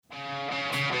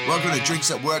Welcome to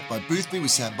Drinks at Work by Boothby with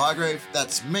Sam Bygrave.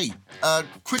 That's me.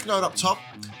 Quick note up top.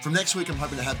 From next week, I'm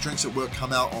hoping to have Drinks at Work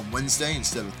come out on Wednesday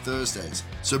instead of Thursdays.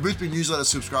 So Boothby newsletter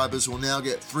subscribers will now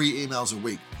get 3 emails a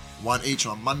week, one each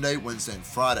on Monday, Wednesday, and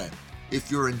Friday.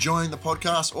 If you're enjoying the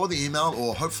podcast or the email,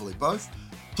 or hopefully both,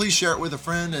 please share it with a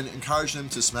friend and encourage them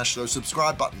to smash those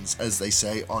subscribe buttons, as they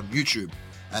say on YouTube.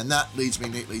 And that leads me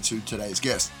neatly to today's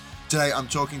guest. Today, I'm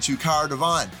talking to Cara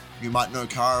Devine. You might know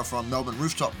Cara from Melbourne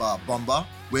rooftop bar Bomba,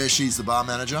 where she's the bar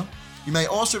manager. You may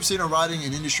also have seen her writing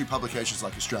in industry publications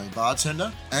like Australian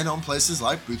Bartender and on places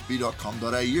like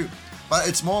boothby.com.au. But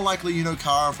it's more likely you know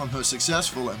Cara from her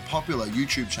successful and popular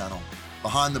YouTube channel,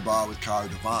 Behind the Bar with Cara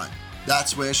Devine.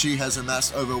 That's where she has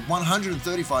amassed over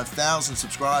 135,000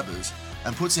 subscribers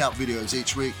and puts out videos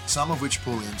each week, some of which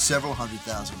pull in several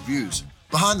 100,000 views.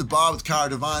 Behind the Bar with Cara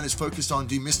Devine is focused on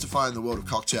demystifying the world of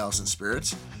cocktails and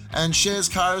spirits, and shares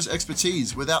Cara's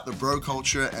expertise without the bro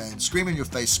culture and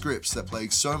scream-in-your-face scripts that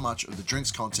plague so much of the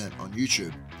drinks content on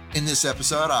YouTube. In this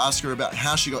episode, I ask her about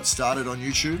how she got started on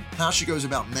YouTube, how she goes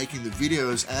about making the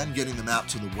videos and getting them out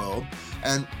to the world,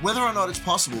 and whether or not it's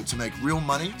possible to make real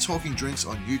money talking drinks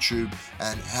on YouTube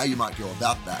and how you might go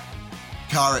about that.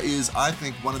 Cara is, I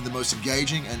think, one of the most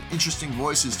engaging and interesting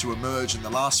voices to emerge in the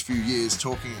last few years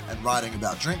talking and writing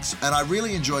about drinks, and I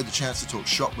really enjoyed the chance to talk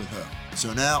shop with her.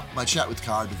 So now, my chat with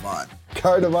Cara Devine.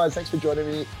 Cara Devine, thanks for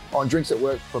joining me on Drinks at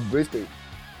Work from Boothby.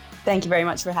 Thank you very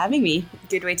much for having me.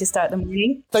 Good way to start the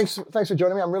morning. Thanks for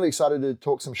joining me. I'm really excited to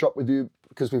talk some shop with you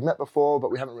because we've met before, but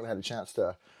we haven't really had a chance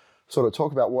to sort of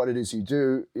talk about what it is you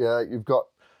do. You've got,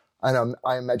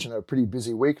 I imagine, a pretty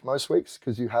busy week most weeks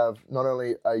because you have, not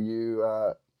only are you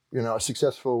a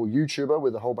successful YouTuber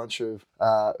with a whole bunch of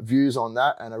views on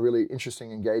that and a really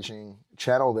interesting, engaging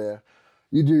channel there.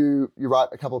 You write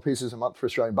a couple of pieces a month for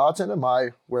Australian Bartender,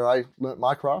 where I learnt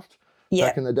my craft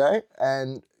back in the day,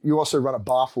 and you also run a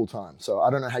bar full time. So I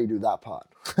don't know how you do that part.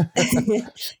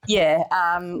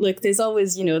 Look, there's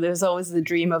always the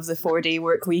dream of the 4-day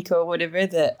work week or whatever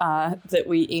that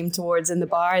we aim towards in the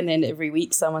bar, and then every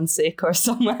week someone's sick or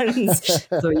someone's.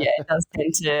 So it does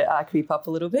tend to creep up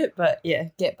a little bit, but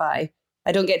get by.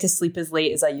 I don't get to sleep as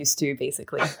late as I used to,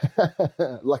 basically.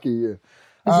 Lucky you.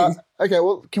 Okay,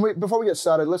 well, before we get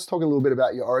started, let's talk a little bit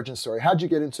about your origin story. How'd you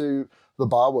get into the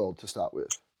bar world to start with?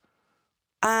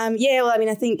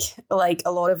 I think like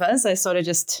a lot of us, I sort of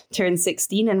just turned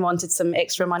 16 and wanted some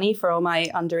extra money for all my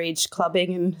underage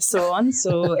clubbing and so on.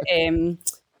 So,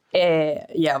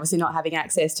 obviously not having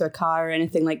access to a car or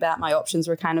anything like that, my options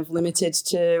were kind of limited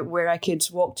to where I could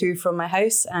walk to from my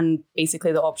house. And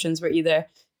basically the options were either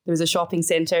there was a shopping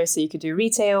centre so you could do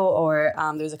retail, or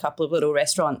there was a couple of little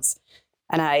restaurants.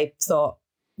 And I thought,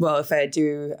 well, if I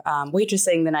do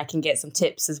waitressing, then I can get some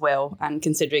tips as well. And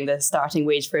considering the starting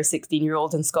wage for a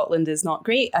 16-year-old in Scotland is not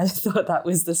great, I thought that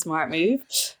was the smart move.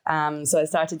 So I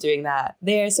started doing that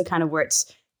there. So kind of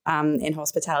worked in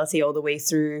hospitality all the way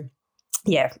through,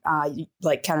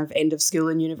 like kind of end of school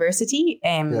and university.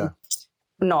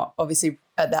 Not obviously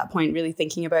at that point really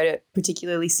thinking about it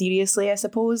particularly seriously, I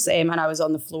suppose. And I was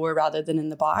on the floor rather than in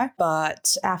the bar.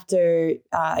 But after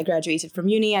I graduated from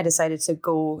uni, I decided to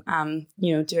go,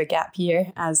 do a gap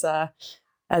year as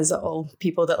all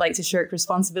people that like to shirk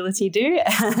responsibility do.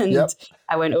 And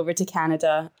I went over to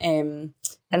Canada and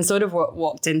sort of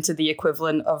walked into the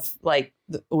equivalent of like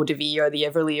the Eau de Vie or the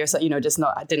Everly or something,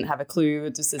 I didn't have a clue.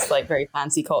 It was this like very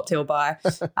fancy cocktail bar.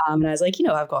 And I was like,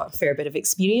 I've got a fair bit of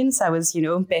experience. I was,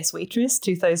 best waitress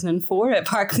 2004 at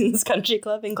Parklands Country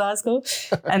Club in Glasgow.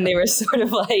 And they were sort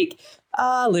of like,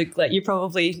 look, like you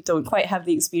probably don't quite have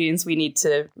the experience we need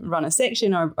to run a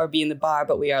section or be in the bar,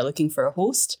 but we are looking for a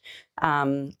host.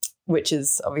 Which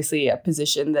is obviously a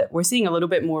position that we're seeing a little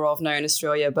bit more of now in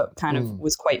Australia, but kind of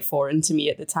was quite foreign to me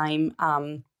at the time,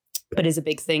 but is a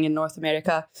big thing in North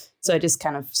America. So I just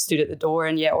kind of stood at the door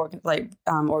and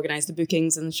organized the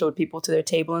bookings and showed people to their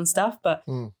table and stuff. But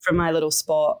from my little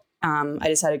spot, I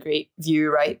just had a great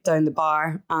view right down the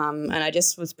bar, and I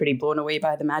just was pretty blown away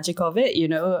by the magic of it,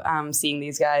 seeing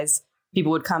these guys.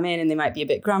 People would come in and they might be a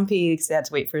bit grumpy because they had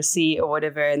to wait for a seat or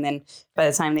whatever. And then by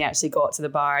the time they actually got to the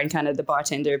bar and kind of the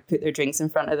bartender put their drinks in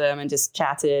front of them and just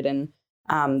chatted, and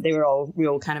they were all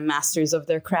real kind of masters of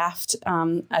their craft,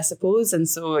 I suppose. And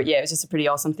so, it was just a pretty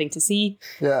awesome thing to see.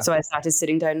 Yeah. So I started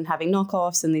sitting down and having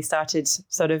knockoffs, and they started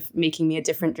sort of making me a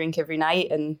different drink every night.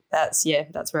 And that's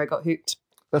where I got hooked.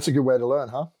 That's a good way to learn,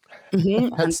 huh?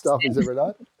 Mm-hmm. Head stuff is every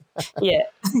night. Yeah.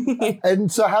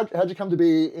 And so how'd you come to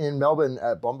be in Melbourne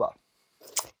at Bomba?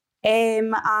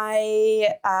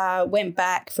 I went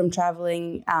back from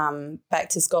traveling back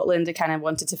to Scotland. I kind of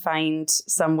wanted to find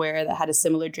somewhere that had a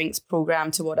similar drinks program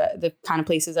to the kind of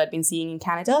places I'd been seeing in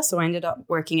Canada. So I ended up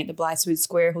working at the Blythswood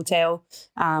Square Hotel,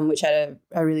 which had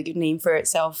a really good name for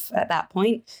itself at that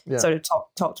point. Yeah. Sort of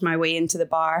talked my way into the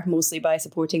bar, mostly by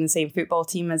supporting the same football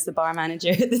team as the bar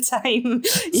manager at the time.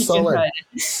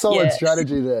 Solid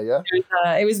strategy there, yeah?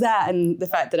 It was that, and the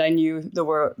fact that I knew the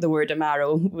word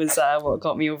Amaro was what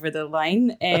got me over the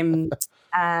line. Did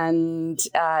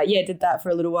that for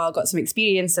a little while, got some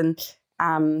experience, and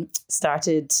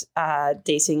started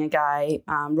dating a guy,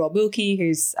 Rob Wilkie,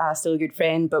 who's still a good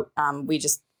friend, but we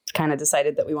just kind of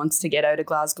decided that we wanted to get out of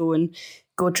Glasgow and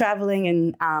go traveling.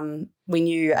 And we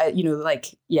knew,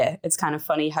 it's kind of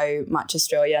funny how much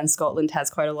Australia and Scotland has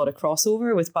quite a lot of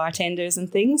crossover with bartenders and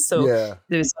things. So there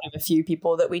was sort of a few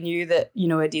people that we knew that,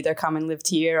 had either come and lived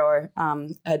here or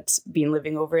had been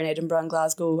living over in Edinburgh and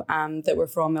Glasgow that were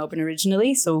from Melbourne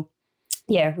originally. So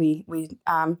we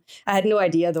I had no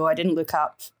idea, though. I didn't look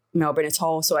up Melbourne at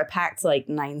all. So I packed like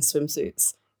 9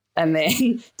 swimsuits. And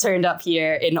then turned up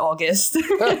here in August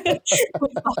with like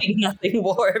nothing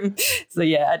warm. So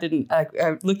I didn't.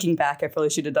 Looking back, I probably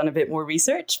should have done a bit more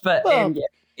research. But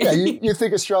you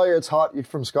think Australia, it's hot. You're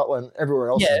from Scotland.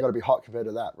 Everywhere else has got to be hot compared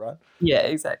to that, right? Yeah,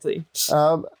 exactly.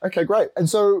 Okay, great. And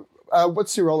so,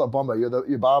 what's your role at Bomba?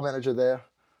 You're bar manager there.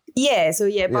 Yeah. So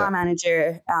bar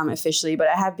manager officially, but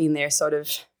I have been there sort of.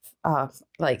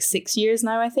 Like 6 years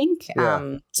now, I think.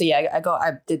 I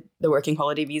did the working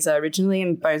holiday visa originally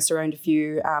and bounced around a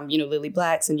few, Lily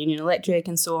Blacks and Union Electric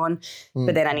and so on.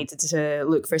 But then I needed to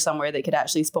look for somewhere that could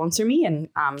actually sponsor me. And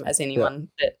as anyone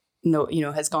that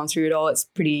has gone through it all, it's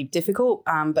pretty difficult.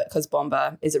 But because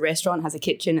Bomba is a restaurant, has a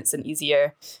kitchen, it's an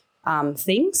easier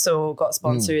thing. So got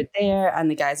sponsored there, and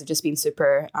the guys have just been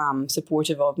super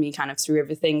supportive of me kind of through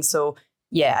everything. So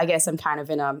I guess I'm kind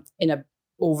of in a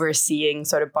overseeing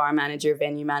sort of bar manager,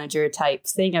 venue manager type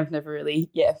thing. I've never really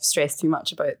stressed too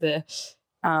much about the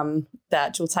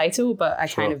actual title, but I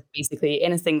kind of basically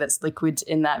anything that's liquid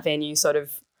in that venue sort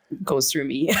of goes through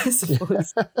me, I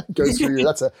suppose. Goes through you.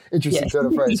 That's an interesting turn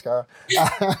of phrase, Cara.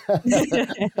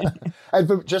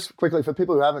 And just quickly, for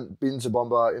people who haven't been to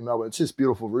Bomba in Melbourne, it's this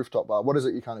beautiful rooftop bar. What is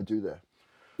it you kind of do there?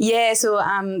 Yeah, so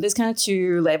there's kind of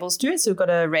 2 levels to it. So we've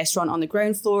got a restaurant on the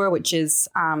ground floor, which is,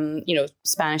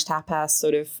 Spanish tapas,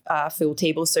 sort of full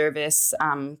table service,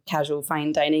 casual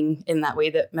fine dining in that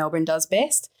way that Melbourne does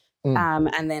best.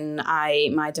 And then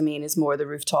my domain is more the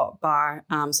rooftop bar.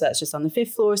 So that's just on the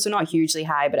 5th floor. So not hugely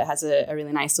high, but it has a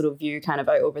really nice little view kind of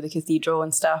out over the cathedral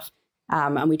and stuff.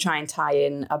 And we try and tie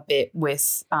in a bit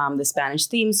with the Spanish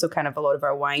theme. So kind of a lot of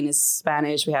our wine is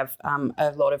Spanish. We have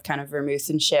a lot of kind of vermouth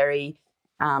and sherry.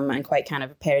 And quite kind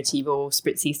of aperitivo,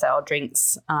 spritzy style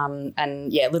drinks.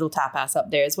 Little tapas up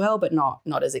there as well, but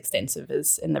not as extensive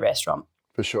as in the restaurant.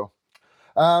 For sure.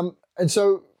 And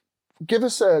so give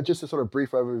us just a sort of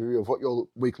brief overview of what your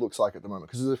week looks like at the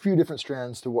moment, because there's a few different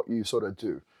strands to what you sort of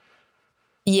do.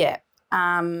 Yeah.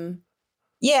 I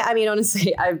mean,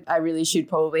 honestly, I really should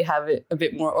probably have it a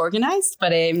bit more organized,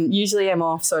 but usually I'm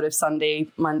off sort of Sunday,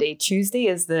 Monday, Tuesday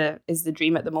is the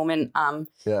dream at the moment.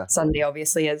 Sunday,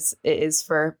 obviously, as it is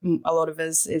for a lot of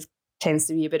us, tends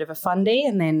to be a bit of a fun day.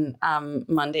 And then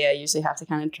Monday, I usually have to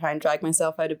kind of try and drag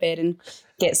myself out of bed and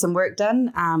get some work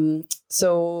done.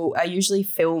 So I usually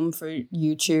film for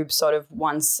YouTube sort of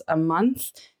once a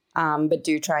month. But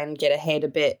do try and get ahead a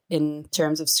bit in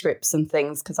terms of scripts and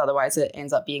things, because otherwise it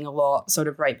ends up being a lot sort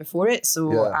of right before it.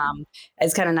 So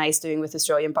it's kind of nice doing with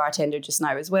Australian Bartender just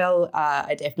now as well.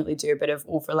 I definitely do a bit of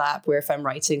overlap where if I'm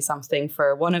writing something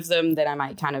for one of them, then I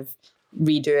might kind of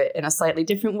redo it in a slightly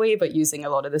different way, but using a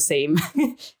lot of the same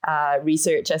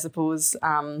research, I suppose,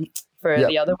 for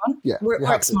the other one. Yeah,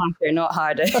 work smarter, not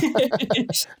harder.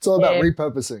 It's all about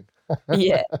repurposing.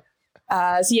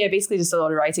 Basically just a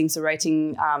lot of writing. So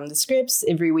writing the scripts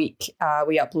every week.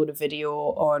 We upload a video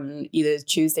on either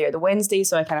Tuesday or the Wednesday.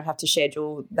 So I kind of have to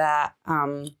schedule that,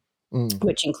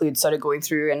 which includes sort of going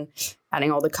through and adding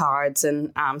all the cards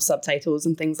and subtitles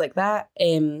and things like that.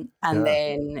 Then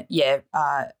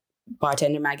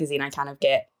Bartender Magazine, I kind of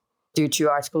do 2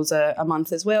 articles a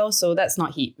month as well. So that's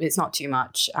it's not too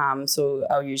much. So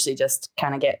I'll usually just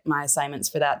kind of get my assignments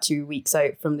for that 2 weeks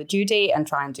out from the due date and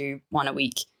try and do 1 a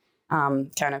week.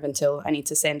 Kind of until I need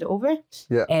to send it over.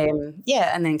 And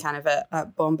then kind of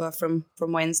a Bomba from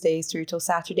Wednesday through till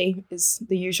Saturday is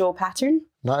the usual pattern.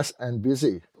 Nice and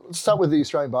busy. Let's start with the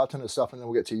Australian Bartender stuff, and then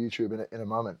we'll get to YouTube in a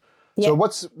moment. So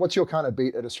what's your kind of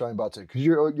beat at Australian Bartender? Because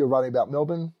you're writing about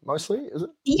Melbourne mostly, is it?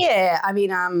 Yeah, I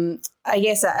mean, I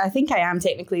guess I think I am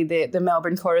technically the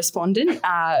Melbourne correspondent,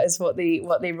 is what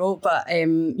they wrote. But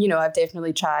I've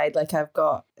definitely tried. Like, I've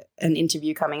got an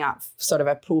interview coming up, sort of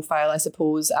a profile, I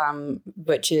suppose,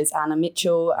 which is Anna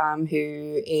Mitchell,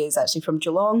 who is actually from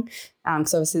Geelong.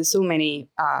 So obviously there's so many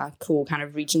cool kind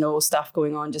of regional stuff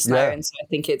going on just now, and so I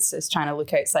think it's trying to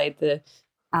look outside the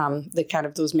kind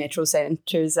of those metro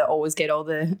centres that always get all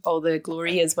the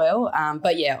glory as well.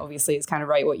 But yeah, obviously it's kind of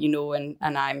write what you know, and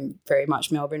I'm very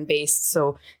much Melbourne based.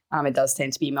 So it does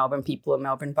tend to be Melbourne people and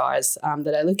Melbourne bars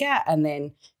that I look at. And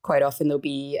then quite often there'll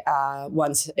be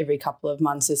once every couple of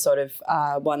months is sort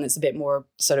of one that's a bit more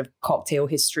sort of cocktail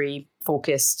history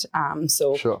focused.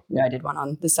 Sure. I did one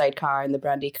on the Sidecar and the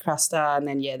Brandy Crusta. And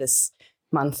then, this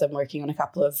month I'm working on a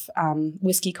couple of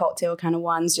whiskey cocktail kind of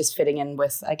ones, just fitting in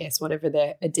with, I guess, whatever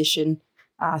the edition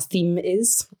theme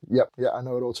is. Yep, yeah, I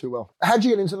know it all too well. How'd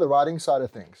you get into the writing side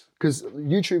of things? Because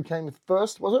YouTube came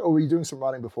first, was it? Or were you doing some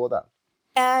writing before that?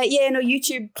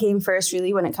 YouTube came first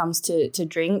really when it comes to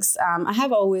drinks. I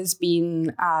have always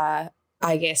been, I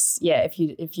guess,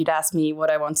 if you'd asked me what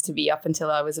I wanted to be up until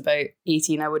I was about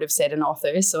 18, I would have said an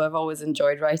author. So I've always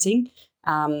enjoyed writing.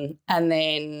 And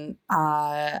then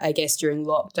I guess during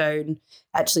lockdown,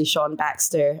 actually Sean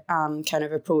Baxter kind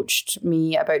of approached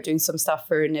me about doing some stuff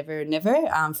for Never Never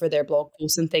for their blog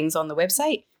posts and things on the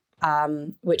website.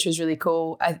 Which was really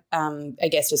cool. I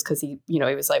guess just because he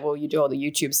was like, well, you do all the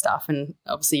YouTube stuff and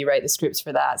obviously you write the scripts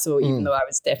for that. So even though I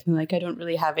was definitely like, I don't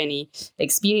really have any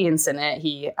experience in it,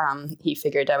 he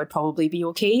figured I would probably be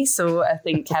okay. So I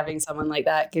think having someone like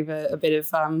that give a bit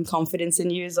of confidence in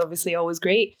you is obviously always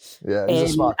great. Yeah, he's a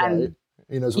smart guy.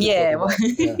 He knows what he's talking about.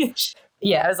 Yeah.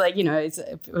 Yeah, I was like,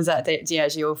 it was at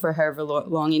Diageo for however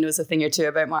long, he knows a thing or two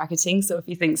about marketing. So if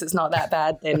he thinks it's not that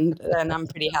bad, then I'm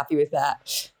pretty happy with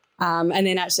that. And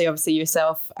then actually, obviously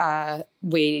yourself,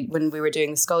 when we were doing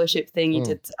the scholarship thing, you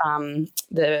did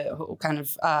the whole kind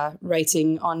of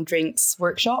writing on drinks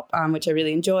workshop, which I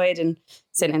really enjoyed, and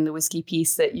sent in the whiskey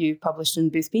piece that you published in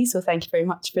Boothby. So thank you very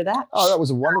much for that. Oh, that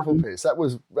was a wonderful piece. That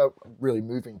was a really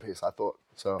moving piece, I thought.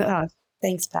 So.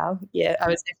 Thanks, pal. Yeah, I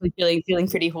was definitely feeling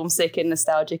pretty homesick and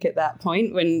nostalgic at that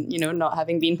point when, not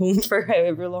having been home for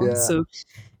however long. Yeah. So,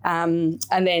 and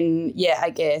then,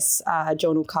 I guess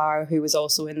John O'Carr, who was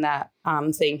also in that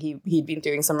thing, he'd been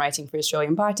doing some writing for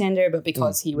Australian Bartender, but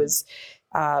because he was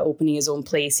opening his own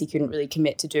place, he couldn't really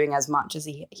commit to doing as much as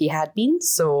he had been.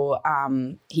 So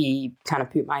he kind of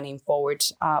put my name forward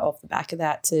off the back of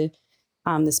that to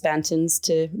the Spantons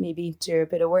to maybe do a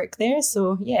bit of work there.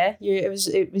 So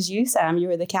it was you, Sam. You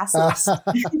were the catalyst.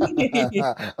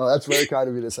 Oh, that's very kind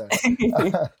of you to say.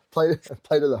 Play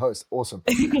to the host. Awesome.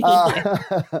 Okay,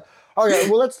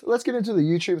 well let's get into the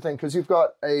YouTube thing, because you've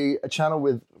got a channel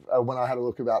with when I had a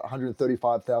look, about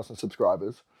 135,000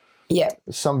 subscribers. Yeah.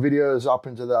 Some videos up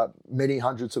into the many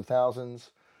hundreds of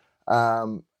thousands.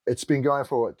 It's been going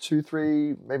for what, 2,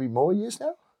 3, maybe more years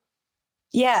now?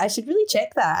 Yeah, I should really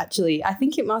check that, actually. I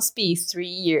think it must be 3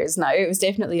 years now. It was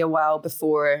definitely a while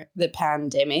before the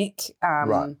pandemic,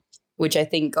 right. Which I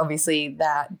think obviously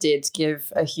that did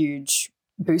give a huge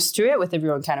boost to it, with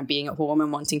everyone kind of being at home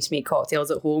and wanting to make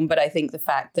cocktails at home. But I think the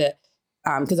fact that,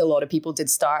 because a lot of people did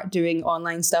start doing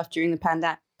online stuff during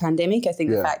the pandemic, I think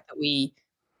the fact that we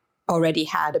already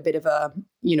had a bit of a,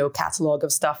 catalogue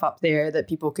of stuff up there that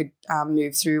people could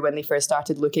move through when they first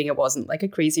started looking. It wasn't like a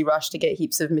crazy rush to get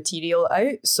heaps of material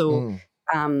out. So,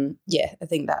 I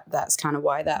think that's kind of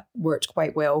why that worked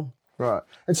quite well. Right.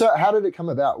 And so how did it come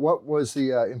about? What was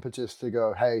the impetus to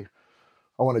go, hey,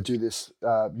 I want to do this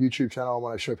YouTube channel. I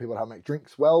want to show people how to make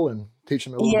drinks well and teach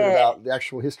them a little bit about the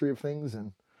actual history of things.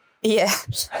 And yeah,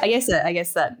 I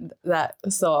guess that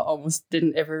thought almost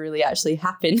didn't ever really actually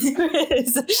happen.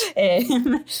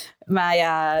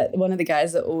 My one of the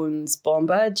guys that owns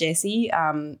Bomba, Jesse,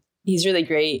 he's really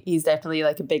great. He's definitely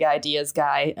like a big ideas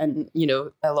guy. And,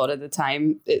 a lot of the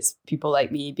time it's people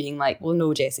like me being like, well,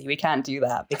 no, Jesse, we can't do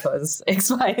that because X,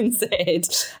 Y, and Z.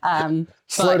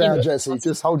 Slow down, Jesse.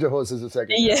 Just hold your horses a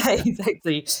second. Yeah,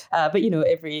 exactly. But,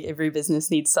 every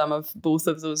business needs some of both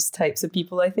of those types of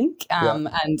people, I think. And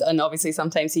obviously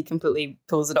sometimes he completely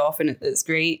pulls it off and it's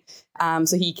great.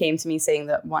 So he came to me saying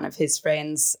that one of his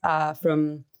friends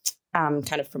from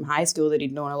high school that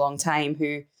he'd known a long time,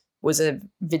 who was a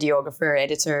videographer,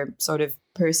 editor sort of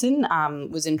person,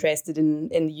 was interested in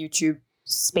the YouTube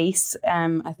space,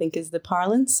 I think is the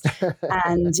parlance.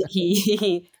 And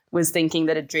he was thinking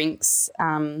that a drinks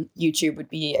YouTube would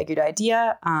be a good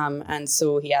idea. And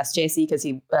so he asked Jesse, because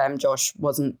Josh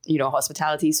wasn't,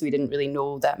 hospitality, so he didn't really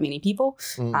know that many people.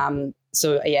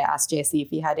 So yeah, asked Jesse if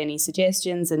he had any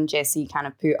suggestions, and Jesse kind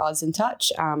of put us in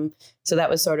touch. So that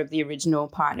was sort of the original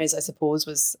partners, I suppose,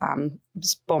 was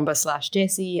Bomba /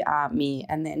 Jesse, me,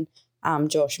 and then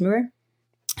Josh Moore.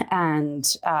 And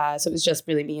so it was just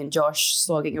really me and Josh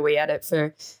slogging away at it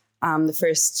for the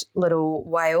first little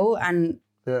while. And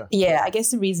yeah, I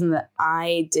guess the reason that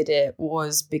I did it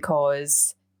was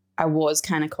because I was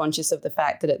kind of conscious of the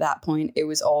fact that at that point it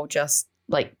was all just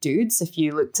like dudes. If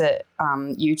you looked at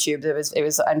YouTube, it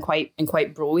was and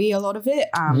quite bro-y, a lot of it.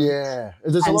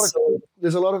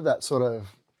 There's a lot of that sort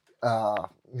of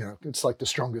it's like the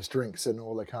strongest drinks and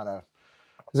all the kind of.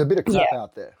 There's a bit of crap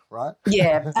out there, right?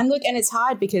 Yeah. And look, and it's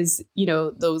hard because,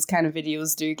 those kind of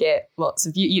videos do get lots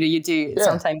of, you do. Yeah.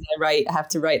 Sometimes I have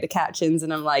to write the captions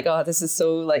and I'm like, oh, this is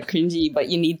so like cringy, but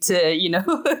you need to,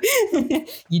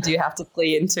 you do have to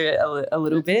play into it a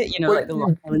little bit, like the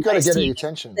Long Island got to get tea. your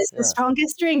attention. It's the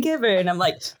strongest drink ever. And I'm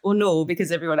like, well, no,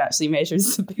 because everyone actually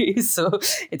measures the booze. So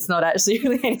it's not actually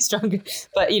really any stronger.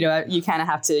 But, you kind of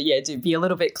have to, be a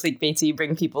little bit clickbaity,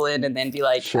 bring people in and then be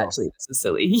like, actually, this is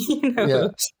silly, Yeah.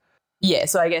 Yeah,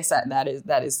 so I guess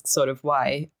that is sort of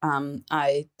why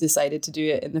I decided to do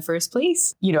it in the first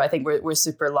place. I think we're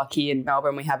super lucky in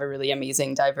Melbourne. We have a really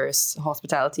amazing, diverse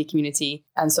hospitality community,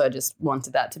 and so I just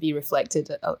wanted that to be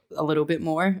reflected a little bit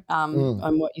more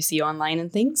on what you see online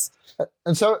and things.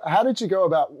 And so, how did you go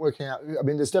about working out? I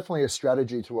mean, there's definitely a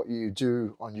strategy to what you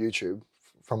do on YouTube,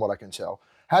 from what I can tell.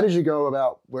 How did you go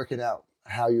about working out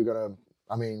how you're gonna?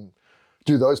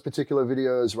 Do those particular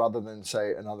videos rather than,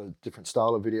 say, another different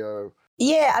style of video?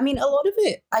 Yeah, a lot of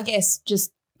it, I guess,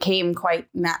 just came quite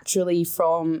naturally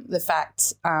from the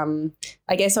fact,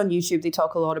 I guess on YouTube, they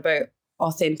talk a lot about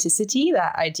authenticity,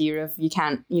 that idea of you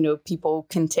can't, people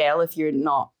can tell if you're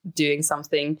not doing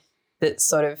something that's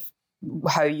sort of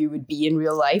how you would be in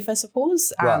real life, I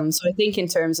suppose. Right. So I think in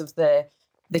terms of the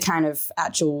kind of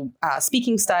actual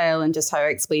speaking style and just how I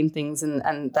explain things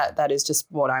and that is just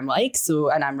what I'm like. So,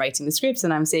 and I'm writing the scripts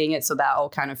and I'm saying it. So that all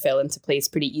kind of fell into place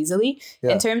pretty easily.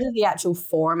 Yeah. In terms of the actual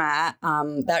format,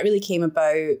 that really came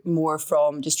about more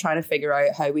from just trying to figure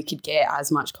out how we could get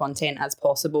as much content as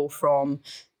possible from,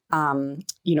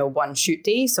 one shoot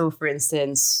day. So for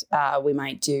instance, we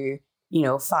might do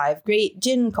 5 great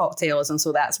gin cocktails. And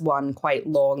so that's one quite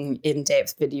long,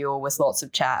 in-depth video with lots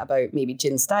of chat about maybe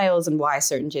gin styles and why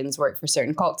certain gins work for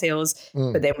certain cocktails.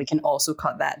 But then we can also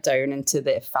cut that down into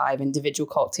the 5 individual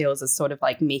cocktails as sort of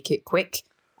like make it quick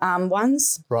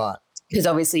ones. Right. Because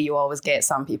obviously you always get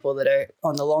some people that are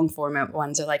on the long format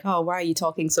ones are like, oh, why are you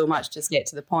talking so much? Just get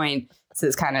to the point. So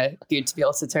it's kind of good to be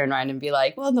able to turn around and be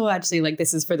like, well, no, actually, like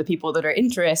this is for the people that are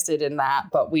interested in that.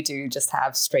 But we do just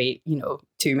have straight,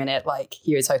 2-minute, like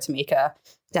here's how to make a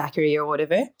daiquiri or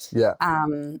whatever. Yeah.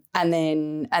 And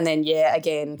then, yeah,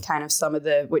 again, kind of some of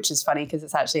the, which is funny because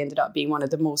it's actually ended up being one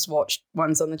of the most watched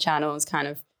ones on the channel. It's kind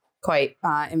of quite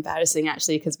embarrassing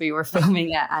actually because we were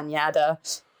filming at Anyada.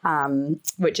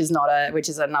 Which is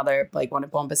another like one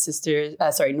of Bomba's sisters,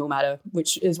 Nomada,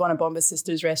 which is one of Bomba's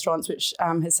sisters' restaurants, which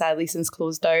has sadly since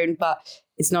closed down. But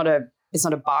it's not a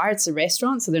bar, it's a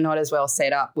restaurant, so they're not as well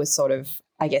set up with sort of,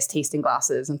 I guess, tasting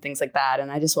glasses and things like that.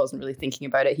 And I just wasn't really thinking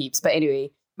about it heaps. But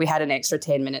anyway, we had an extra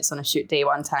 10 minutes on a shoot day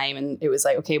one time, and it was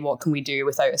like, okay, what can we do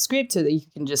without a script so that you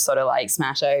can just sort of like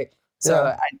smash out. So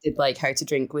I did like how to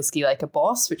drink whiskey like a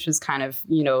boss, which was kind of,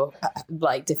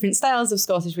 like different styles of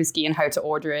Scottish whiskey and how to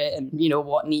order it and,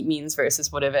 what neat means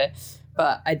versus whatever.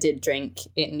 But I did drink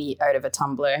it neat out of a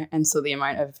tumbler. And so the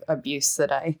amount of abuse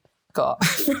that I got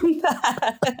from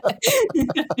that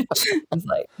was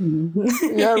like...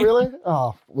 Yeah, really?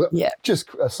 Oh, well, yeah. Just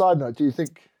a side note, do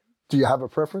you have a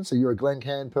preference? Are you a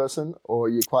Glencairn person or are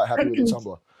you quite happy with the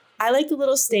tumbler? I like a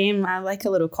little stem. I like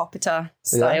a little Copita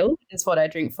style. Yeah. Is what I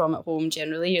drink from at home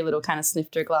generally, your little kind of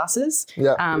snifter glasses.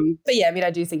 Yeah. But yeah,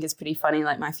 I do think it's pretty funny.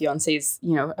 Like my fiance's,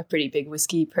 a pretty big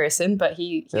whiskey person, but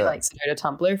he likes it out of a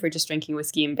tumbler for just drinking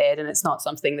whiskey in bed. And it's not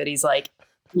something that he's like,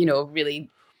 really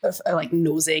like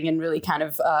nosing and really kind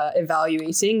of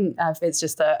evaluating. If it's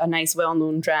just a nice,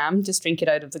 well-known dram, just drink it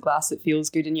out of the glass that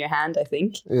feels good in your hand, I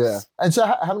think. Yeah. And so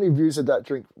how many views did that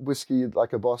drink whiskey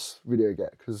like a boss video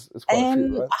get? Because it's quite a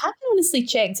few, right? I haven't honestly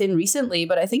checked in recently,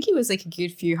 but I think it was like a good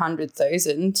few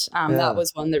 100,000. That was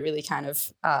one that really kind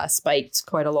of spiked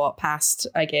quite a lot past,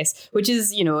 I guess, which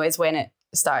is, is when it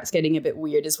starts getting a bit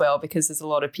weird as well, because there's a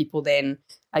lot of people then,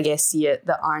 I guess, see it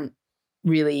that aren't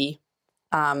really...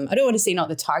 I don't want to say not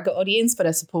the target audience, but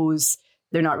I suppose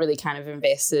they're not really kind of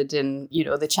invested in, you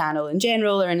know, the channel in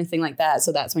general or anything like that.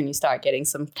 So that's when you start getting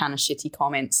some kind of shitty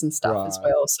comments and stuff as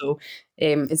well. So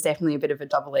it's definitely a bit of a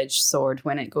double-edged sword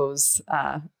when it goes,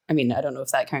 I mean, I don't know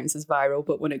if that counts as viral,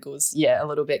 but when it goes, a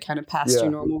little bit kind of past your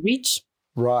normal reach.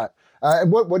 Right. And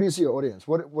what is your audience?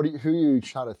 Who are you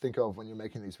trying to think of when you're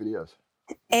making these videos?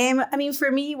 I mean, for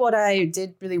me, what I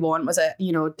did really want was,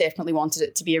 definitely wanted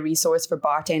it to be a resource for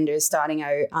bartenders starting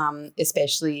out,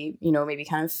 especially, you know, maybe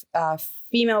kind of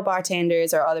female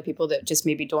bartenders or other people that just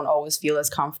maybe don't always feel as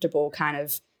comfortable kind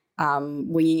of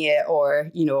winging it or,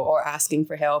 you know, or asking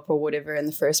for help or whatever in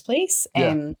the first place.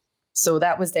 So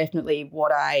that was definitely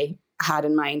what I had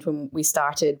in mind when we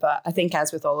started. But I think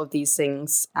as with all of these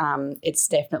things, it's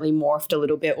definitely morphed a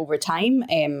little bit over time.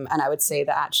 And I would say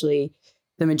that actually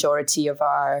the majority of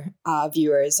our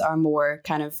viewers are more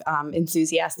kind of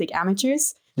enthusiastic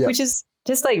amateurs, which is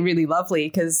just like really lovely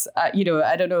because, you know,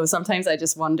 I don't know, sometimes I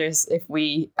just wonder if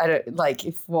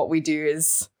if what we do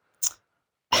is,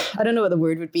 I don't know what the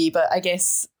word would be, but I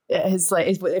guess it's like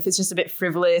if it's just a bit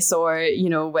frivolous or, you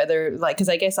know, whether like, because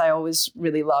I guess I always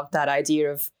really loved that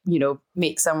idea of, you know,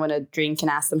 make someone a drink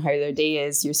and ask them how their day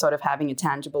is. You're sort of having a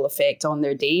tangible effect on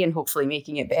their day and hopefully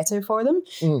making it better for them.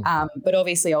 But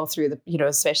obviously all through the, you know,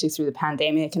 especially through the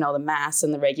pandemic and all the masks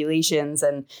and the regulations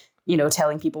and, you know,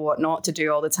 telling people what not to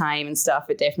do all the time and stuff,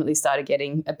 it definitely started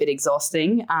getting a bit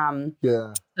exhausting.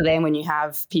 So then when you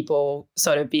have people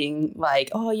sort of being like,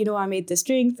 oh, you know, I made this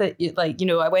drink that, like, you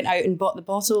know, I went out and bought the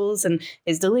bottles and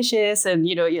it's delicious. And,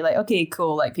 you know, you're like, okay,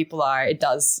 cool. Like it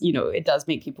does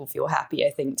make people feel happy,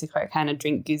 I think, to kind of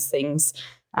drink good things.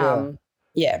 And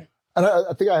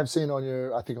I think I have seen on your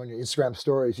Instagram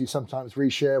stories, you sometimes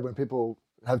reshare when people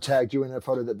have tagged you in a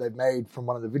photo that they've made from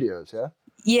one of the videos.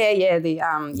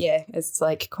 It's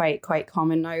like quite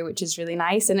common now, which is really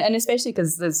nice, and especially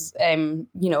because there's you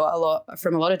know, a lot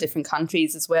from a lot of different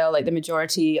countries as well. Like the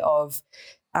majority of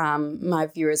my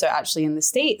viewers are actually in the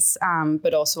States,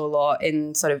 but also a lot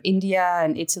in sort of India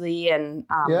and Italy and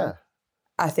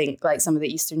I think like some of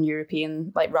the Eastern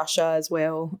European, like Russia as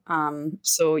well.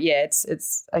 So yeah,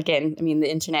 it's again, I mean,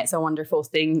 the internet's a wonderful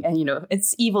thing, and you know,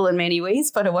 it's evil in many ways,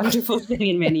 but a wonderful thing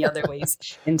in many other ways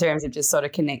in terms of just sort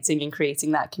of connecting and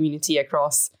creating that community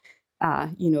across,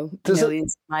 you know,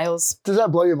 millions of miles. Does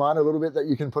that blow your mind a little bit that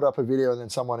you can put up a video and then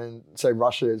someone in, say,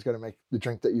 Russia is going to make the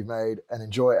drink that you've made and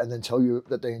enjoy it and then tell you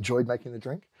that they enjoyed making the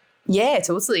drink? Yeah,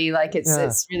 totally. Like it's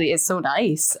it's so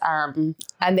nice. And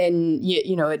then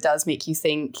you know, it does make you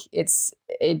think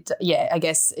I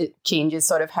guess it changes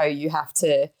sort of how you have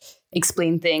to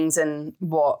explain things and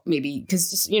what maybe,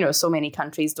 because you know, so many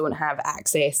countries don't have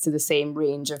access to the same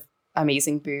range of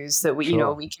amazing booze that we, you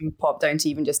know, we can pop down to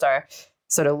even just our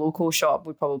sort of local shop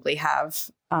would probably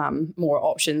have more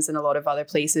options than a lot of other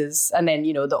places. And then,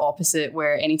 you know, the opposite,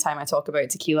 where anytime I talk about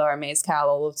tequila or mezcal,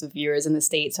 all of the viewers in the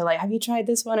States are like, have you tried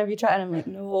this one? Have you tried? And I'm like,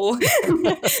 no,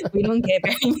 we don't get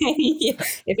very many.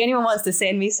 If anyone wants to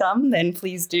send me some, then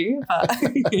please do.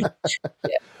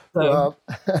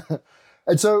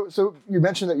 And so you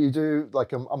mentioned that you do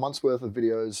like a month's worth of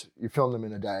videos, you film them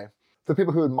in a day. For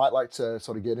people who might like to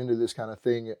sort of get into this kind of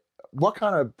thing, what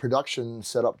kind of production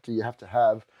setup do you have to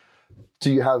have?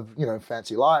 Do you have, you know,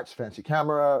 fancy lights, fancy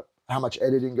camera? How much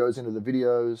editing goes into the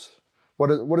videos? What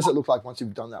does it look like once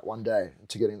you've done that one day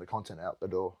to getting the content out the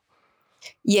door?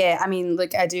 Yeah, I mean,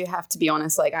 like, I do have to be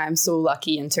honest, like, I'm so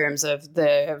lucky in terms of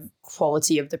the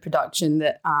quality of the production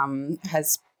that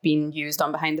has been used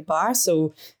on Behind the Bar.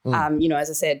 So, you know, as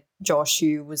I said, Josh,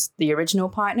 who was the original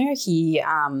partner, he,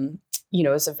 you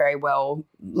know, is a very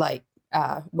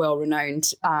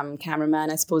well-renowned cameraman,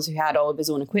 I suppose, who had all of his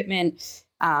own equipment.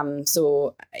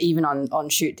 So even on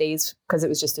shoot days, because it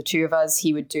was just the two of us,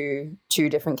 he would do two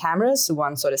different cameras. So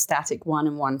one sort of static one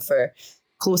and one for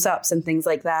close-ups and things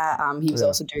like that. He was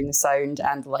also doing the sound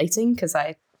and the lighting, because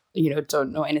I, you know,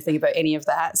 don't know anything about any of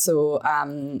that. So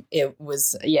it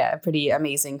was, a pretty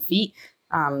amazing feat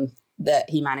that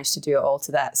he managed to do it all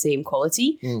to that same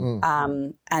quality.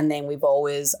 And then we've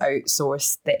always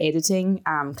outsourced the editing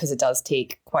because it does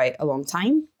take quite a long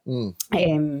time.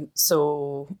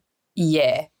 So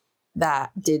yeah,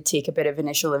 that did take a bit of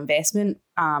initial investment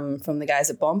from the guys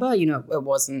at Bomba. You know, it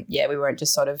wasn't, we weren't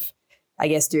just sort of, I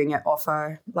guess, doing it off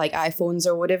our like iPhones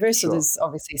or whatever. So there's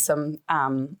obviously some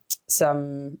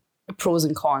pros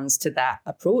and cons to that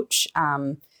approach.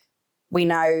 So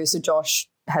Josh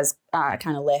has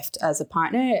kind of left as a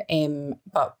partner,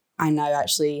 but I now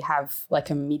actually have like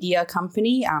a media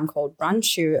company called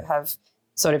Brunch, who have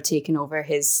sort of taken over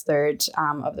his third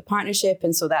of the partnership.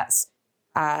 And so that's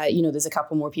there's a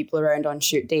couple more people around on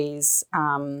shoot days,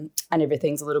 and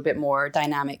everything's a little bit more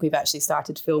dynamic. We've actually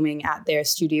started filming at their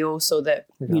studio so that,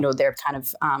 their kind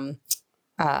of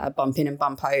bump in and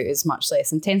bump out is much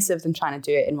less intensive than trying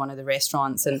to do it in one of the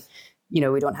restaurants. And, we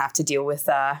don't have to deal with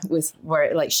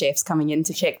where like chefs coming in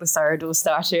to check the sourdough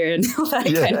starter and all that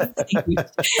kind of thing.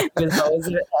 It was always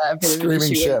a bit of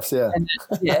screaming chefs,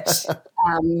 yeah.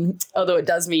 Although it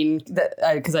does mean that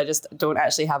because I just don't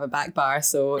actually have a back bar,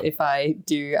 so if I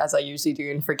do as I usually do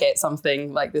and forget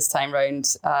something like this time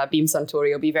round, Beam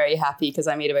Suntory will be very happy because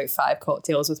I made about 5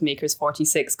 cocktails with Maker's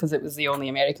 46 because it was the only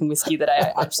American whiskey that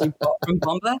I actually bought from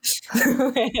Bomba.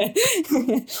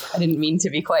 I didn't mean to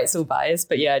be quite so biased,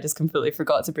 but yeah, I just completely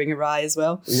forgot to bring a rye as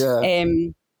well. Yeah.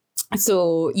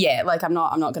 So yeah, like I'm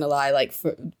not going to lie, like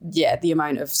the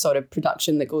amount of sort of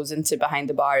production that goes into behind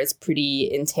the bar is pretty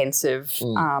intensive.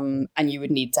 And you would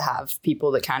need to have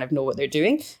people that kind of know what they're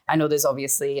doing. I know there's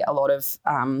obviously a lot of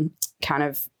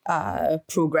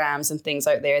programs and things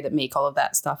out there that make all of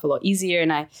that stuff a lot easier.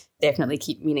 And I definitely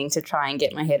keep meaning to try and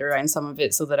get my head around some of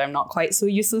it so that I'm not quite so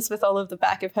useless with all of the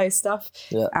back of house stuff.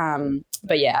 Yeah.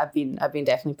 But yeah, I've been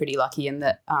definitely pretty lucky in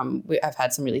that I've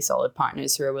had some really solid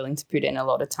partners who are willing to put in a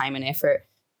lot of time and effort.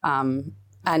 And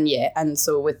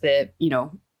so with the,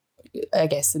 I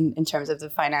guess in terms of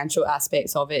the financial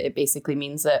aspects of it, it basically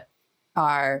means that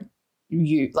our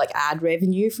ad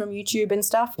revenue from YouTube and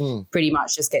stuff pretty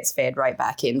much just gets fed right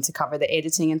back in to cover the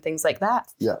editing and things like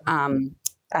that. Yeah.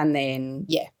 And then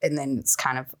it's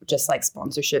kind of just like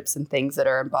sponsorships and things that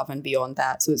are above and beyond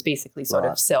that. So it's basically sort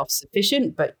of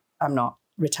self-sufficient, but I'm not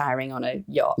retiring on a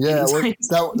yacht. Yeah,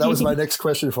 well, that was my next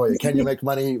question for you. Can you make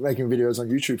money making videos on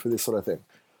YouTube for this sort of thing?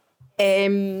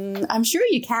 I'm sure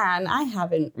you can. I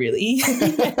haven't really.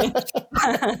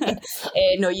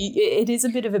 No, it is a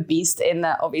bit of a beast in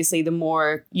that obviously the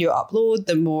more you upload,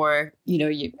 the more,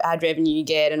 you ad revenue you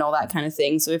get and all that kind of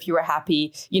thing. So if you were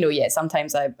happy,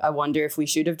 sometimes I wonder if we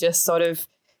should have just sort of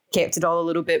kept it all a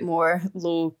little bit more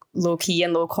low key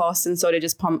and low cost and sort of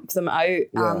just pumped them out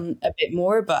a bit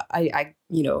more. But I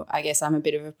guess I'm a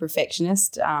bit of a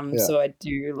perfectionist. So I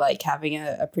do like having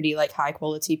a pretty like high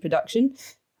quality production.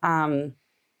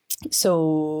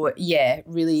 So yeah,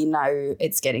 really now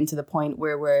it's getting to the point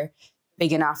where we're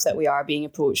big enough that we are being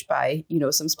approached by,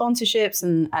 some sponsorships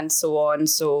and so on.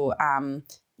 So,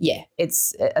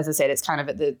 it's, as I said, it's kind of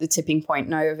at the tipping point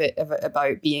now of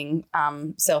about being,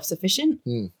 self-sufficient.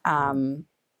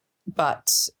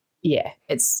 But yeah,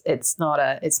 it's not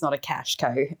a cash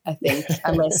cow, I think,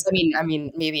 unless, I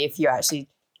mean, maybe if you actually,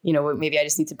 maybe I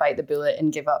just need to bite the bullet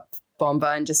and give up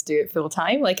Bomba and just do it full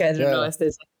time. Like, I don't know if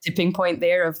there's a tipping point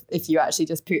there of if you actually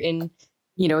just put in,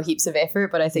 heaps of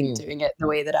effort. But I think doing it the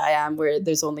way that I am, where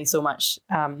there's only so much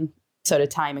sort of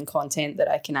time and content that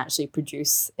I can actually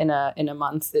produce in a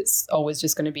month, it's always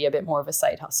just going to be a bit more of a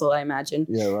side hustle, I imagine.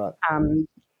 Yeah, right.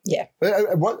 Yeah.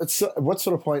 What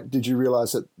sort of point did you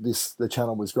realize that the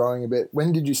channel was growing a bit?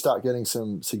 When did you start getting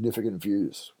some significant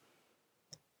views?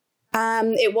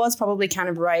 It was probably kind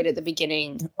of right at the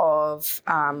beginning of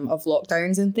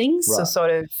lockdowns and things. Right. So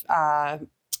sort of, I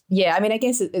mean, I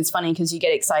guess it's funny because you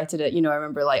get excited at, I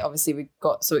remember like, obviously we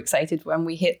got so excited when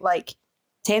we hit like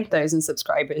 10,000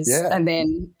 subscribers and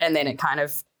then it kind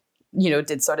of,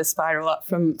 did sort of spiral up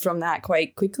from that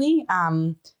quite quickly.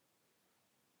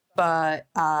 But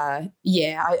I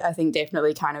think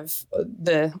definitely kind of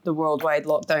the worldwide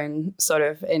lockdown sort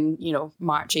of in,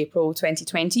 March, April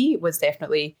 2020 was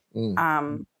definitely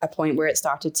a point where it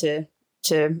started to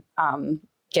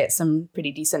get some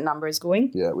pretty decent numbers going.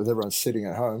 Yeah, with everyone sitting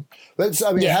at home. How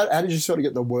did you sort of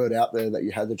get the word out there that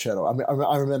you had the channel? I mean,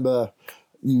 I remember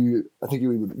you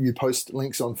post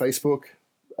links on Facebook.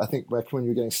 I think back when you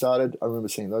were getting started, I remember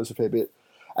seeing those a fair bit.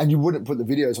 And you wouldn't put the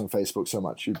videos on Facebook so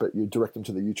much, but you direct them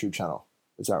to the YouTube channel.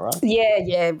 Is that right?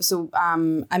 Yeah. So, I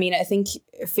mean, I think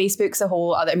Facebook's a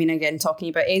whole other, I mean, again, talking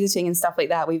about editing and stuff like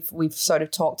that, we've sort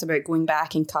of talked about going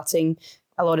back and cutting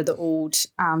a lot of the old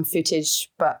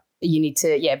footage, but you need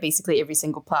to, basically every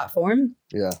single platform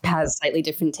has slightly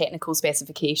different technical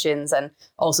specifications and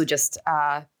also just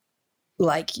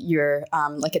like your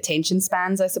like attention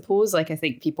spans, I suppose. Like I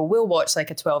think people will watch like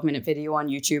a 12-minute video on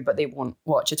YouTube, but they won't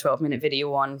watch a 12-minute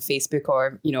video on Facebook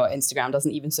or, Instagram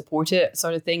doesn't even support it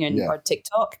sort of thing or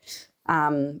TikTok.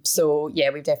 So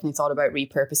we've definitely thought about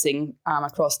repurposing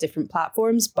across different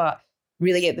platforms, but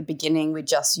really at the beginning we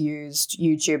just used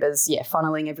YouTube as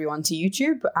funneling everyone to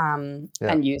YouTube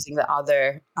and using the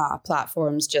other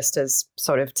platforms just as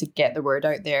sort of to get the word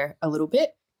out there a little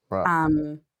bit.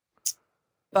 Right.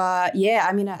 But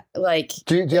I mean, like...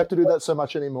 Do you have to do that so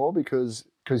much anymore? Because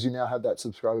because you now have that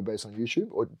subscriber base on YouTube,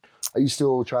 or are you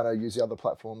still trying to use the other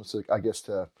platforms, I guess,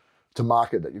 to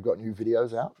market that you've got new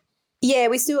videos out? Yeah,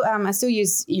 we still I still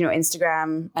use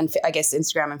Instagram, and I guess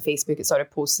Instagram and Facebook. It sort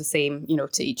of posts the same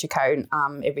to each account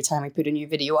every time we put a new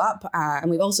video up,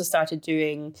 and we've also started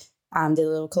doing the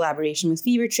little collaboration with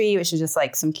Fever Tree, which is just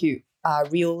like some cute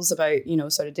reels about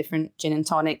sort of different gin and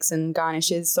tonics and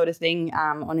garnishes sort of thing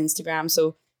on Instagram.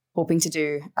 So hoping to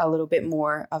do a little bit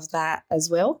more of that as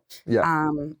well.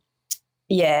 And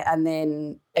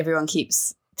then everyone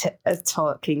keeps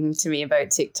talking to me about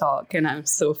TikTok, and I'm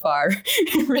so far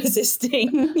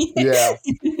resisting.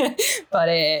 But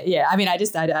I mean,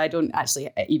 I don't actually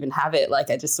even have it. Like,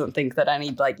 I just don't think that I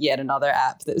need like yet another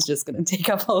app that's just going to take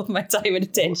up all of my time and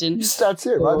attention. That's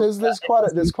it, right? There's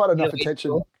quite enough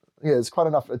attention. Yeah, there's quite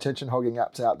enough attention hogging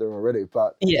apps out there already.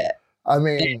 But I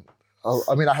mean,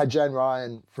 I had Jane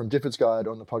Ryan from Difford's Guide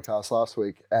on the podcast last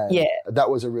week, and that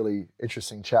was a really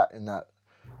interesting chat in that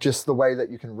just the way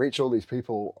that you can reach all these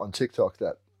people on TikTok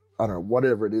that, I don't know,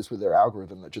 whatever it is with their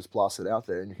algorithm that just blasts it out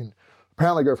there. And you can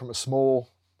apparently go from a small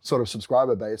sort of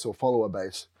subscriber base or follower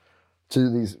base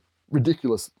to these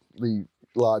ridiculously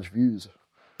large views.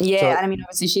 Yeah, and I mean,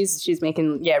 obviously she's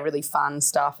making really fun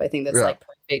stuff. I think that's like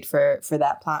perfect for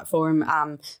that platform.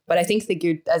 But I think the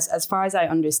good, as far as I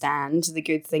understand, the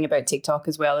good thing about TikTok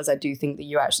as well is I do think that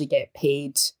you actually get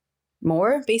paid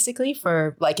more, basically,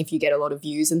 for like if you get a lot of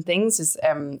views and things. Is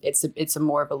it's a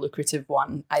more of a lucrative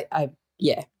one.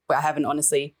 But I haven't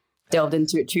honestly delved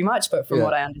into it too much, but from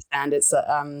what I understand, it's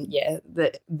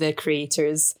the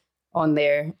creators on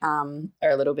there are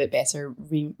a little bit better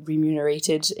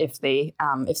remunerated if they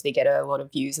get a lot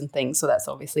of views and things. So that's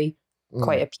obviously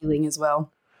quite appealing as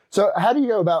well. So how do you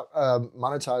go about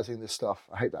monetizing this stuff?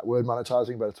 I hate that word,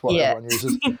 monetizing, but it's what everyone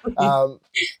uses.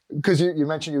 Because you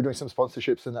mentioned you're doing some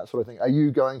sponsorships and that sort of thing. Are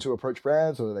you going to approach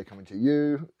brands, or are they coming to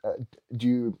you?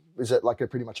 Is it like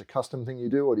pretty much a custom thing you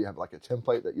do, or do you have like a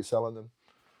template that you're selling them?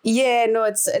 Yeah, no,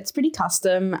 it's pretty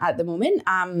custom at the moment.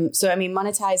 So I mean,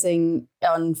 monetizing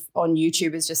on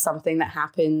YouTube is just something that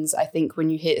happens, I think, when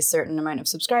you hit a certain amount of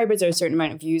subscribers or a certain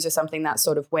amount of views or something. That's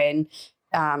sort of when,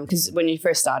 because when you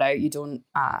first start out, you don't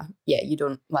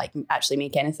like actually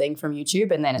make anything from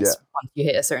YouTube, and then it's once you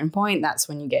hit a certain point, that's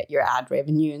when you get your ad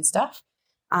revenue and stuff.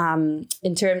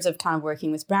 In terms of kind of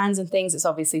working with brands and things, it's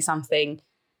obviously something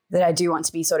that I do want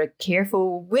to be sort of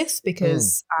careful with,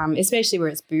 because especially where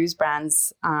it's booze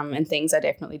brands and things, I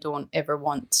definitely don't ever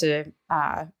want to,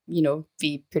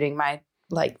 be putting my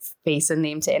like face and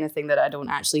name to anything that I don't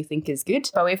actually think is good.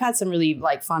 But we've had some really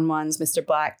like fun ones. Mr.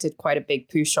 Black did quite a big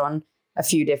push on a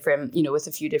few different, with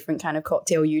a few different kind of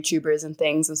cocktail YouTubers and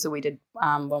things. And so we did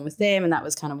one with them, and that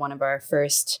was kind of one of our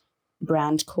first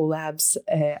brand collabs,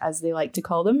 as they like to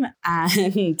call them.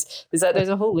 And there's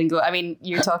a whole lingo. I mean,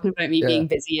 you're talking about me being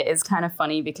busy. It is kind of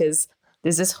funny because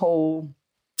there's this whole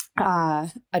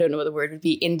I don't know what the word would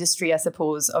be, industry, I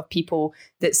suppose, of people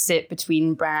that sit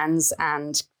between brands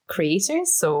and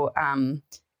creators. So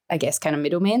I guess kind of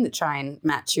middlemen that try and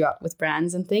match you up with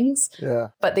brands and things. Yeah.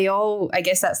 But they all, I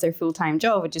guess that's their full-time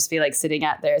job, would just be like sitting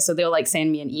out there. So they'll like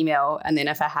send me an email, and then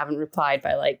if I haven't replied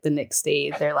by like the next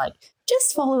day, they're like,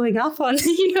 just following up on,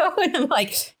 and I'm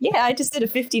like, I just did a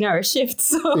 15-hour shift.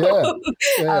 So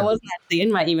I wasn't actually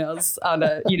in my emails on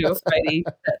a, Friday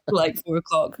at like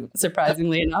 4:00,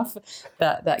 surprisingly enough.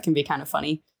 That can be kind of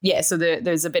funny. Yeah, so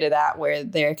there's a bit of that where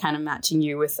they're kind of matching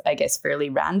you with, I guess, fairly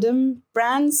random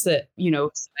brands that,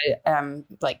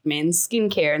 like men's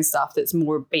skincare and stuff that's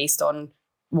more based on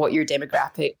what your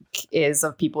demographic is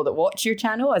of people that watch your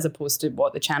channel as opposed to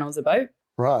what the channel's about.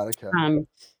 Right, okay.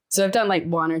 So I've done like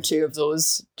one or two of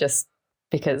those just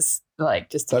because, like,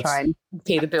 just to try and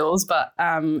pay the bills. But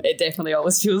it definitely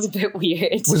always feels a bit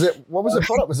weird. What was the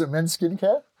product? Was it men's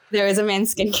skincare? There is a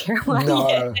men's skincare one. No.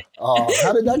 Yeah. Oh,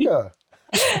 how did that go?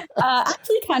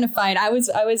 Actually kind of fine. I was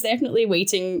definitely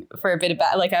waiting for a bit of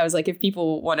like, I was like, if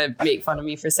people want to make fun of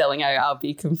me for selling out, I'll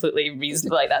be completely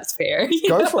reasonable. Like, that's fair.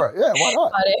 Go for it. Yeah, why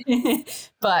not?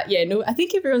 But yeah, no, I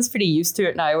think everyone's pretty used to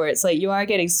it now, where it's like you are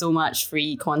getting so much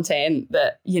free content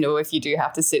that, if you do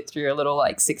have to sit through a little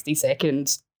like 60-second,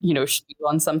 spiel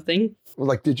on something. Well,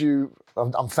 like,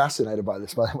 I'm fascinated by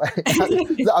this, by the way.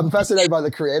 I'm fascinated by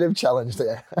the creative challenge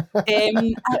there.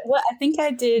 I think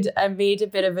I made a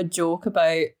bit of a joke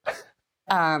about,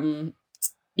 I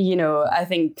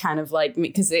think kind of like,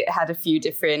 because it had a few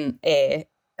different, there's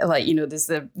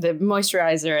the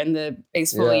moisturizer and the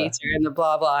exfoliator and the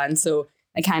blah, blah. And so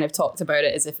I kind of talked about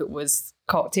it as if it was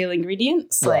cocktail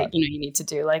ingredients. Right. Like, you need to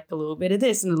do like a little bit of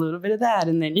this and a little bit of that,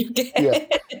 and then you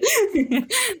get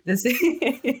This,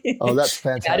 Oh, that's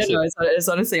fantastic. I don't know. It's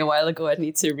honestly a while ago. I'd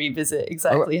need to revisit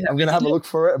exactly. I'm going to have a look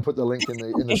for it and put the link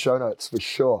in the show notes for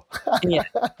sure. Yeah.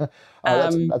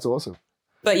 That's awesome.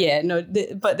 But yeah, no,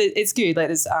 but it's good. Like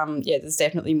there's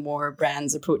definitely more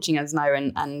brands approaching us now,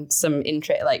 and some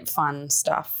like fun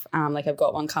stuff. Like I've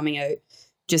got one coming out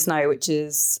just now, which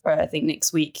is I think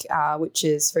next week, which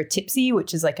is for Tipsy,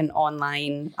 which is like an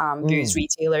online booze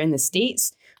retailer in the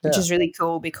States, which is really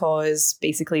cool because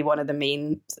basically one of the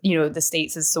main, the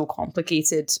States is so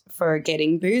complicated for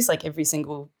getting booze. Like every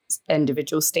single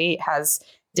individual state has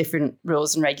different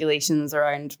rules and regulations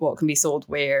around what can be sold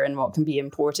where and what can be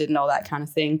imported and all that kind of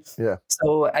thing. Yeah.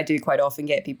 So I do quite often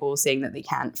get people saying that they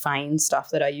can't find stuff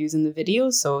that I use in the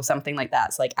videos. So something like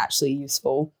that's like actually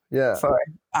useful for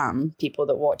people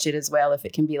that watch it as well. If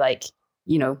it can be like,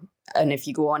 and if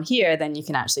you go on here, then you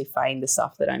can actually find the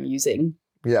stuff that I'm using.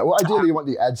 Yeah. Well, ideally you want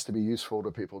the ads to be useful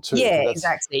to people too. Yeah,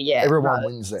 exactly. Yeah. Everyone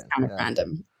wins then. Kind of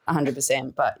random.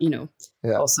 100%, but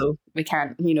also we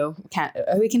can't, we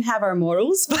can have our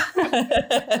morals.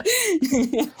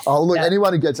 Oh, look,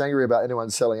 anyone who gets angry about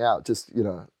anyone selling out just,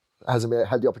 hasn't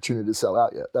had the opportunity to sell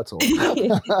out yet. That's all.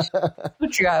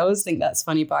 True. I always think that's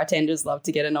funny. Bartenders love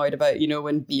to get annoyed about,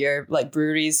 when beer, like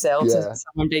breweries sell to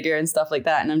someone bigger and stuff like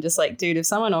that. And I'm just like, dude, if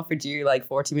someone offered you like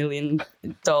 $40 million,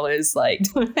 like,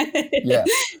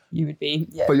 you would be,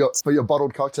 For your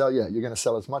bottled cocktail, you're going to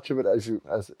sell as much of it as you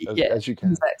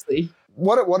can. Exactly.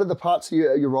 What are the parts of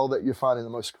your role that you're finding the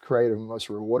most creative and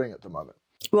most rewarding at the moment?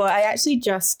 Well, I actually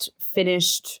just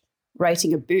finished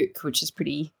writing a book, which is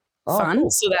pretty fun. Cool.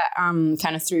 So that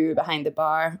kind of through behind the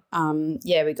bar.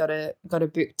 We got a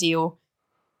book deal.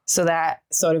 So that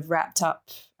sort of wrapped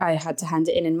up. I had to hand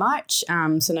it in March.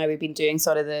 So now we've been doing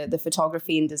sort of the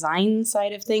photography and design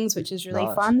side of things, which is really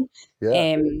fun.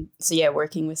 Yeah.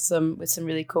 Working with some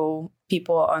really cool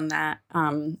people on that.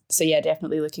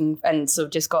 Definitely looking, and so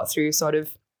just got through sort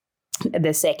of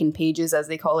the second pages, as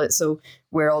they call it. So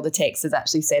where all the text is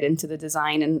actually set into the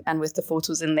design and with the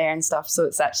photos in there and stuff. So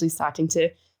it's actually starting to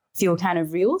feel kind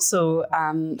of real. So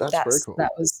that's very cool.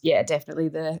 That was definitely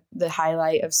the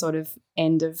highlight of sort of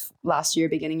end of last year,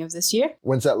 beginning of this year.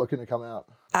 When's that looking to come out?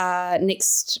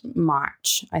 Next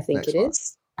March, I think it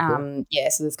is. So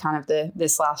there's kind of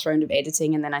this last round of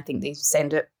editing, and then I think they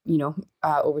send it,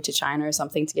 over to China or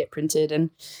something to get printed, and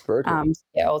very cool.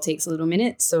 It all takes a little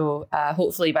minute. So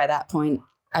hopefully by that point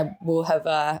I will have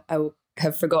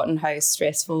forgotten how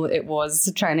stressful it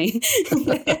was trying to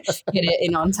get it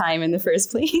in on time in the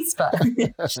first place. But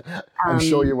I'm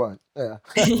sure you won't. Yeah.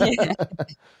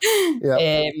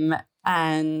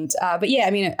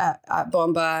 At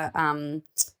Bomba,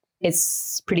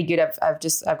 it's pretty good. I've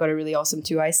got a really awesome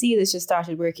 2IC that's just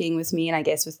started working with me, and I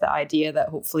guess with the idea that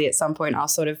hopefully at some point I'll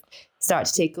sort of start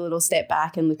to take a little step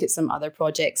back and look at some other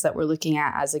projects that we're looking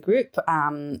at as a group.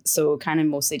 So kind of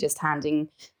mostly just handing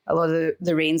a lot of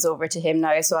the reins over to him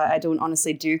now. So I don't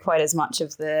honestly do quite as much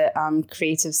of the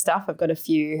creative stuff. I've got a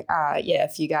few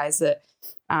guys that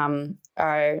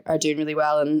are doing really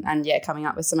well and coming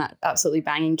up with some absolutely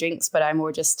banging drinks, but I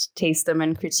more just taste them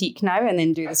and critique now and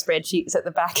then do the spreadsheets at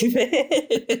the back of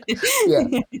it.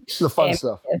 The fun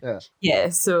stuff.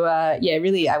 So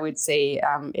really I would say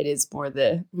it is more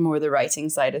the writing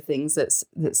side of things that's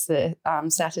the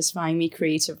satisfying me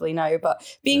creatively now. But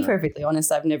being perfectly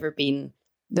honest, I've never been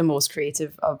the most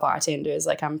creative of bartenders.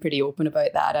 Like, I'm pretty open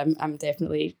about that. I'm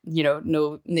definitely,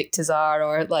 no Nick Tazar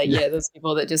or those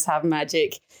people that just have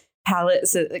magic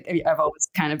palettes. I've always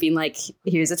kind of been like,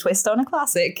 here's a twist on a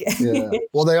classic.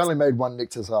 Well, they only made one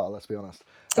Nick Tazar, let's be honest.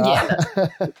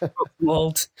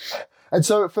 Mold. And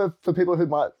so for people who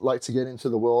might like to get into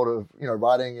the world of,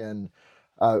 writing and,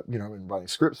 and writing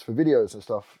scripts for videos and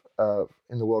stuff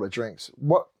in the world of drinks,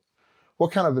 what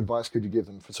kind of advice could you give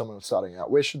them for someone starting out?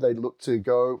 Where should they look to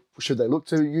go? Should they look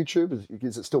to YouTube?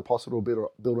 Is it still possible to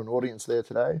build an audience there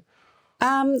today?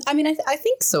 I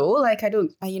think so. Like,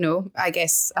 I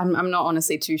guess I'm not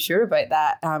honestly too sure about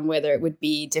that, whether it would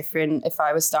be different if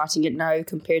I was starting it now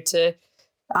compared to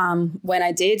when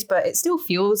I did, but it still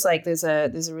feels like there's a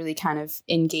really kind of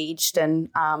engaged and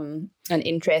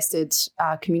interested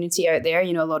community out there.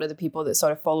 A lot of the people that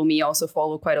sort of follow me also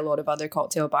follow quite a lot of other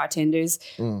cocktail bartenders.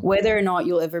 Whether or not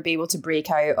you'll ever be able to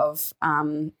break out of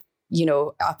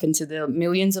up into the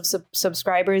millions of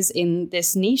subscribers in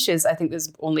this niche is, I think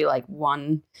there's only like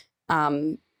one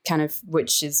kind of,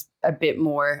 which is a bit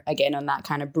more, again, on that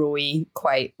kind of bro-y,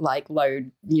 quite like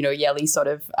loud, yelly sort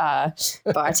of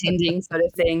bartending sort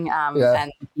of thing.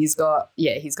 And he's got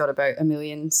about 1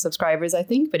 million subscribers, I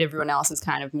think, but everyone else is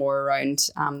kind of more around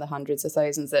the hundreds of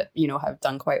thousands that, have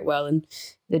done quite well in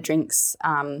the drinks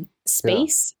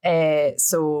space.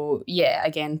 So yeah,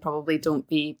 again, probably don't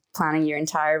be planning your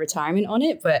entire retirement on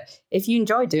it, but if you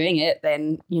enjoy doing it,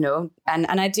 then,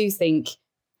 and I do think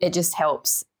it just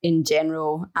helps in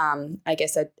general. I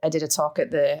guess I did a talk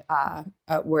at the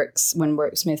at Works when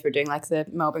Worksmith were doing like the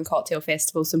Melbourne Cocktail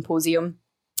Festival Symposium,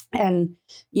 and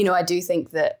I do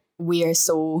think that we are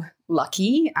so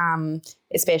lucky,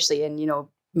 especially in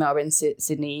Melbourne,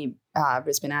 Sydney,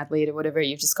 Brisbane, Adelaide, or whatever.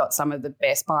 You've just got some of the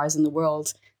best bars in the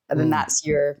world, and then that's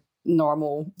your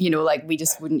normal. Like we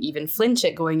just wouldn't even flinch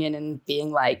at going in and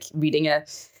being like reading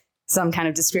some kind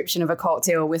of description of a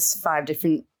cocktail with 5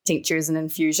 different tinctures and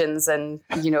infusions and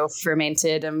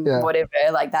fermented and whatever.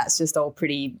 Like that's just all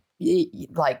pretty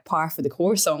like par for the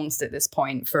course almost at this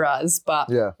point for us, but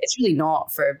it's really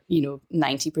not for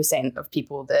 90% of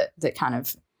people that kind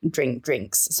of drink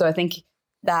drinks. So I think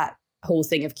that whole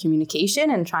thing of communication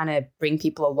and trying to bring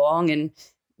people along and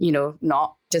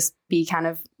not just be kind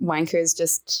of wankers,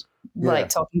 just like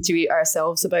talking to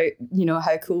ourselves about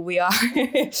how cool we are,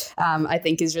 I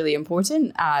think is really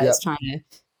important. It's trying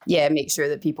to make sure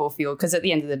that people feel, because at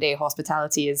the end of the day,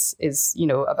 hospitality is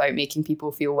about making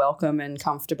people feel welcome and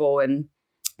comfortable. And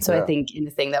so I think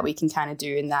anything that we can kind of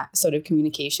do in that sort of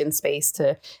communication space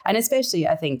and especially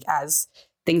I think as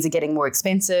things are getting more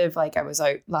expensive, like I was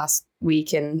out last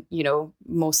week and,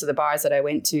 most of the bars that I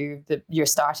went to, your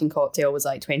starting cocktail was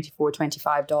like $24,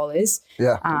 $25.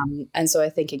 Yeah. And so I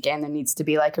think, again, there needs to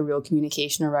be like a real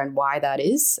communication around why that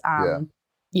is.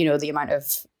 The amount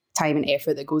of time and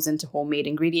effort that goes into homemade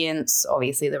ingredients,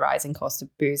 obviously the rising cost of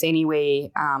booze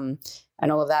anyway, and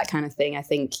all of that kind of thing. I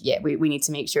think, we need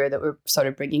to make sure that we're sort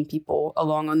of bringing people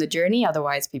along on the journey.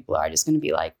 Otherwise, people are just going to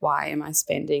be like, why am I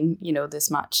spending, this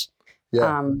much?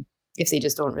 If they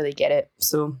just don't really get it.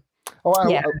 So,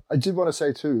 I did want to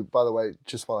say too, by the way,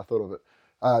 just while I thought of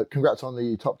it, congrats on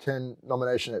the top 10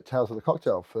 nomination at Tales of the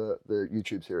Cocktail for the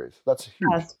YouTube series. That's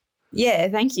huge. Yeah,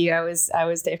 thank you. I was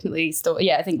definitely still,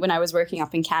 I think when I was working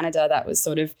up in Canada, that was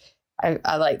sort of,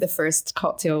 I like the first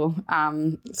cocktail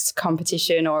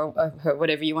competition or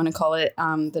whatever you want to call it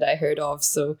that I heard of.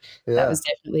 So that was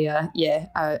definitely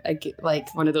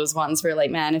like one of those ones where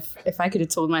like, man, if I could have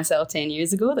told myself 10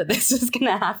 years ago that this was going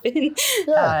to happen,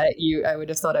 I would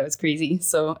have thought I was crazy.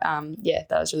 So that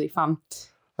was really fun.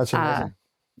 That's amazing.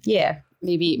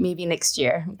 Maybe next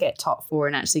year we'll get top 4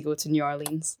 and actually go to New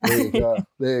Orleans. There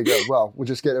you go. Well, we'll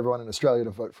just get everyone in Australia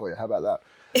to vote for you. How about that?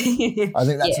 I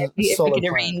think that's a solid if we could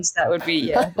plan. arrange, that would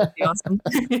be that'd be awesome.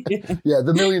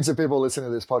 The millions of people listening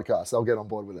to this podcast, they'll get on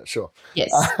board with it, sure. Yes.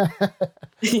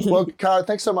 Well, Cara,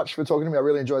 thanks so much for talking to me. I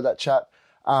really enjoyed that chat,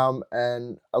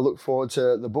 and I look forward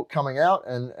to the book coming out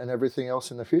and everything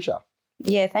else in the future.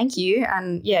 Yeah, thank you,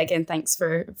 and again, thanks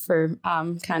for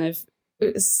kind of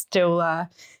still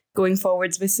going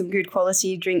forwards with some good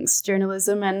quality drinks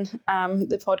journalism and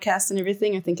the podcast and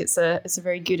everything. I think it's a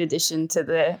very good addition to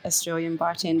the Australian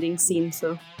bartending scene.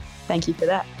 So thank you for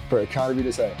that. Very kind of you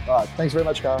to say. All right. Thanks very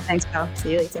much, Cara. Thanks, pal.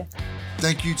 See you later.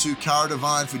 Thank you to Cara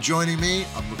Devine for joining me.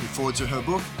 I'm looking forward to her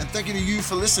book, and thank you to you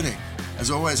for listening. As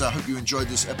always, I hope you enjoyed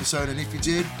this episode, and if you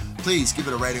did, please give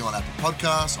it a rating on Apple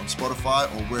Podcasts, on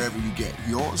Spotify, or wherever you get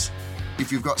yours.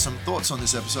 If you've got some thoughts on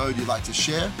this episode you'd like to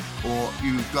share, or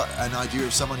you've got an idea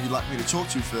of someone you'd like me to talk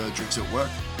to for Drinks at Work,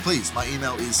 please, my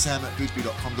email is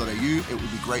sam@boothby.com.au. It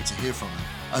would be great to hear from you.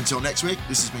 Until next week,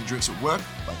 this has been Drinks at Work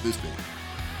by Boothby.